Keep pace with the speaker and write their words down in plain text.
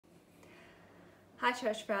Hi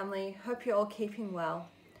church family, hope you're all keeping well.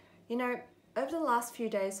 You know, over the last few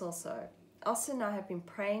days or so, Austin and I have been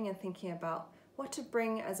praying and thinking about what to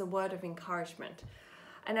bring as a word of encouragement.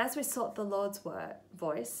 And as we sought the Lord's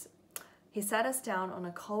voice, He sat us down on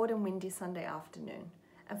a cold and windy Sunday afternoon.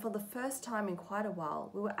 And for the first time in quite a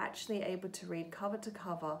while, we were actually able to read cover to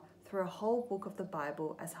cover through a whole book of the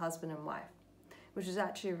Bible as husband and wife, which is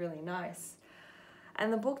actually really nice.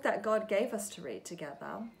 And the book that God gave us to read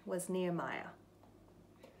together was Nehemiah.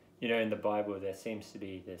 You know, in the Bible, there seems to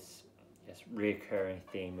be this reoccurring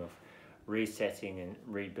theme of resetting and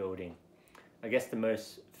rebuilding. I guess the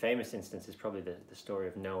most famous instance is probably the story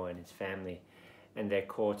of Noah and his family and their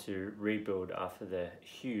call to rebuild after the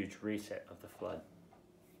huge reset of the flood.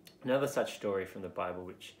 Another such story from the Bible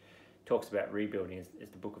which talks about rebuilding is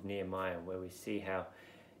the book of Nehemiah, where we see how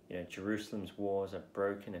Jerusalem's walls are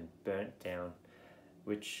broken and burnt down,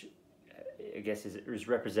 which I guess is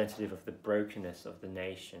representative of the brokenness of the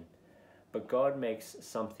nation. But God makes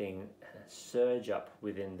something surge up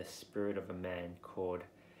within the spirit of a man called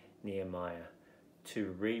Nehemiah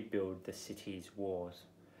to rebuild the city's walls.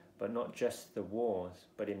 But not just the walls,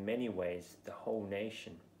 but in many ways the whole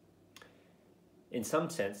nation. In some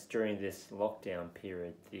sense, during this lockdown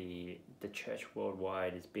period, the church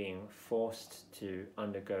worldwide is being forced to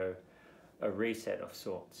undergo a reset of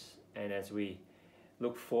sorts. And as we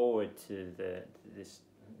look forward to this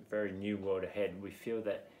very new world ahead, we feel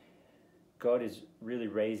that God is really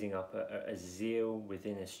raising up a zeal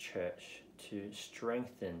within His church to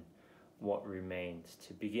strengthen what remains,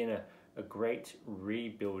 to begin a great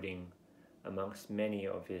rebuilding amongst many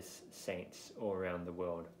of His saints all around the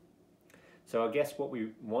world. So I guess what we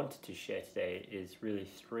wanted to share today is really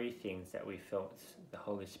three things that we felt the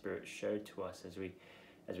Holy Spirit showed to us as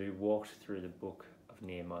we walked through the book of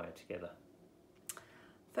Nehemiah together.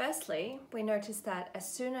 Firstly, we noticed that as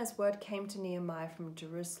soon as word came to Nehemiah from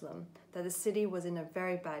Jerusalem that the city was in a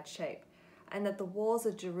very bad shape and that the walls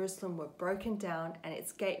of Jerusalem were broken down and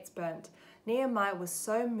its gates burnt, Nehemiah was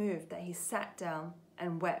so moved that he sat down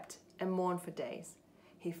and wept and mourned for days.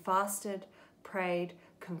 He fasted, prayed,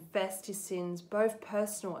 confessed his sins, both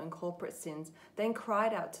personal and corporate sins, then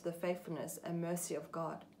cried out to the faithfulness and mercy of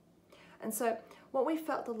God. And so what we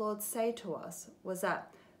felt the Lord say to us was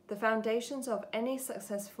that the foundations of any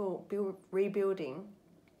successful rebuilding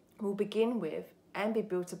will begin with and be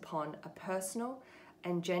built upon a personal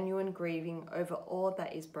and genuine grieving over all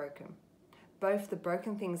that is broken, both the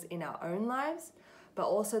broken things in our own lives, but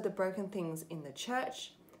also the broken things in the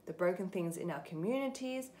church, the broken things in our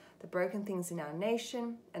communities, the broken things in our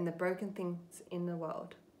nation, and the broken things in the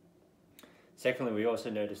world. Secondly, we also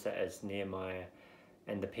noticed that as Nehemiah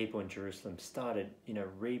and the people in Jerusalem started,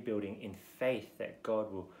 rebuilding in faith that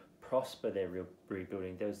God will prosper their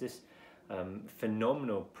rebuilding, there was this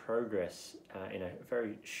phenomenal progress in a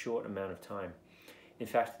very short amount of time. In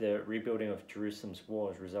fact, the rebuilding of Jerusalem's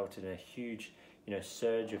walls resulted in a huge,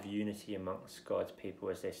 surge of unity amongst God's people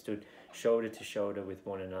as they stood shoulder to shoulder with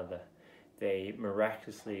one another. They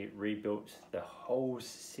miraculously rebuilt the whole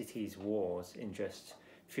city's walls in just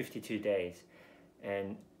 52 days.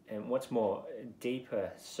 And what's more,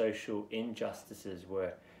 deeper social injustices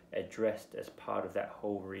were addressed as part of that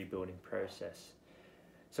whole rebuilding process.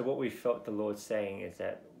 So what we felt the Lord saying is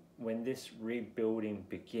that when this rebuilding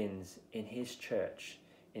begins in His church,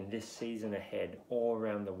 in this season ahead, all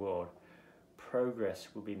around the world, progress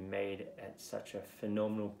will be made at such a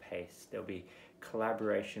phenomenal pace. There'll be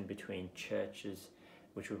collaboration between churches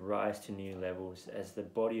which will rise to new levels as the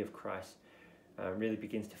body of Christ really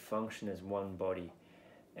begins to function as one body.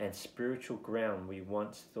 And spiritual ground we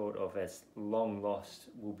once thought of as long lost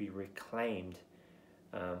will be reclaimed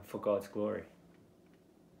for God's glory.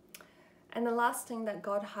 And the last thing that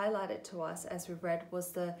God highlighted to us as we read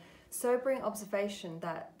was the sobering observation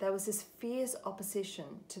that there was this fierce opposition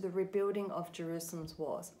to the rebuilding of Jerusalem's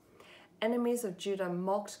walls. Enemies of Judah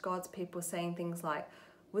mocked God's people, saying things like,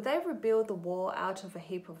 "Would they rebuild the wall out of a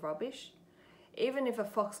heap of rubbish? Even if a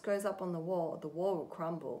fox goes up on the wall will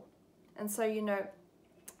crumble." And so,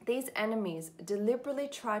 these enemies deliberately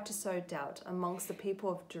tried to sow doubt amongst the people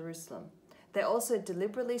of Jerusalem. They also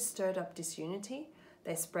deliberately stirred up disunity.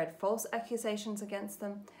 They spread false accusations against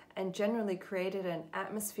them and generally created an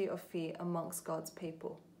atmosphere of fear amongst God's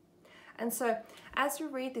people. And so, as we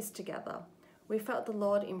read this together, we felt the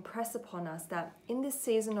Lord impress upon us that in this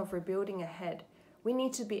season of rebuilding ahead, we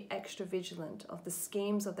need to be extra vigilant of the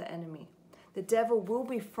schemes of the enemy. The devil will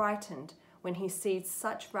be frightened when he sees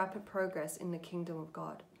such rapid progress in the kingdom of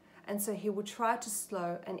God. And so he will try to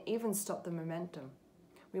slow and even stop the momentum.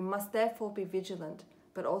 We must therefore be vigilant,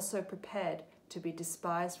 but also prepared to be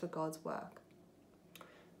despised for God's work.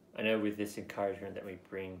 I know with this encouragement that we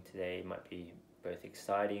bring today, it might be both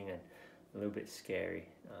exciting and a little bit scary,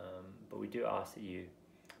 but we do ask that you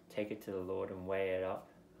take it to the Lord and weigh it up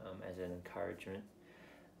as an encouragement,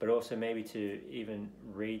 but also maybe to even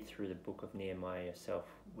read through the book of Nehemiah yourself,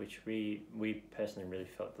 which we personally really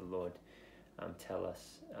felt the Lord tell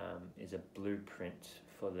us is a blueprint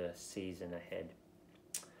for the season ahead.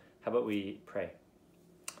 How about we pray?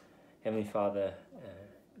 Heavenly Father,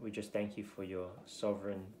 we just thank you for your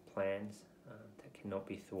sovereign plans that cannot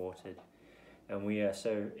be thwarted. And we are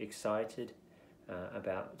so excited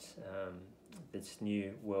about this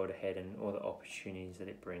new world ahead and all the opportunities that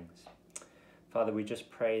it brings. Father, we just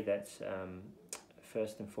pray that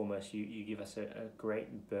first and foremost, you give us a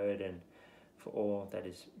great burden for all that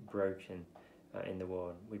is broken in the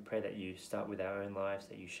world. We pray that you start with our own lives,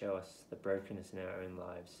 that you show us the brokenness in our own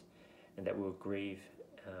lives, and that we'll grieve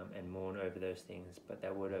and mourn over those things, but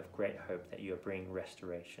that we'll have great hope that you are bringing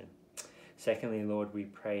restoration. Secondly, Lord, we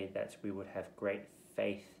pray that we would have great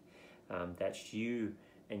faith that you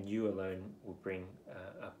and you alone will bring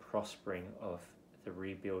a prospering of the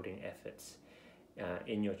rebuilding efforts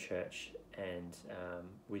in your church and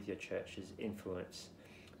with your church's influence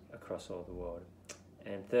across all the world.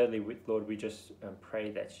 And thirdly, Lord, we just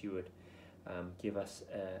pray that you would give us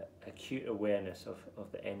acute awareness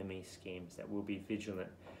of the enemy's schemes, that we'll be vigilant,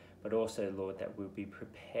 but also, Lord, that we'll be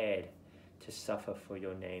prepared to suffer for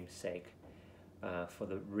your name's sake, for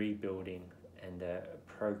the rebuilding and the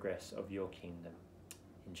progress of your kingdom.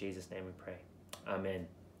 In Jesus' name we pray. Amen.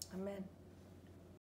 Amen.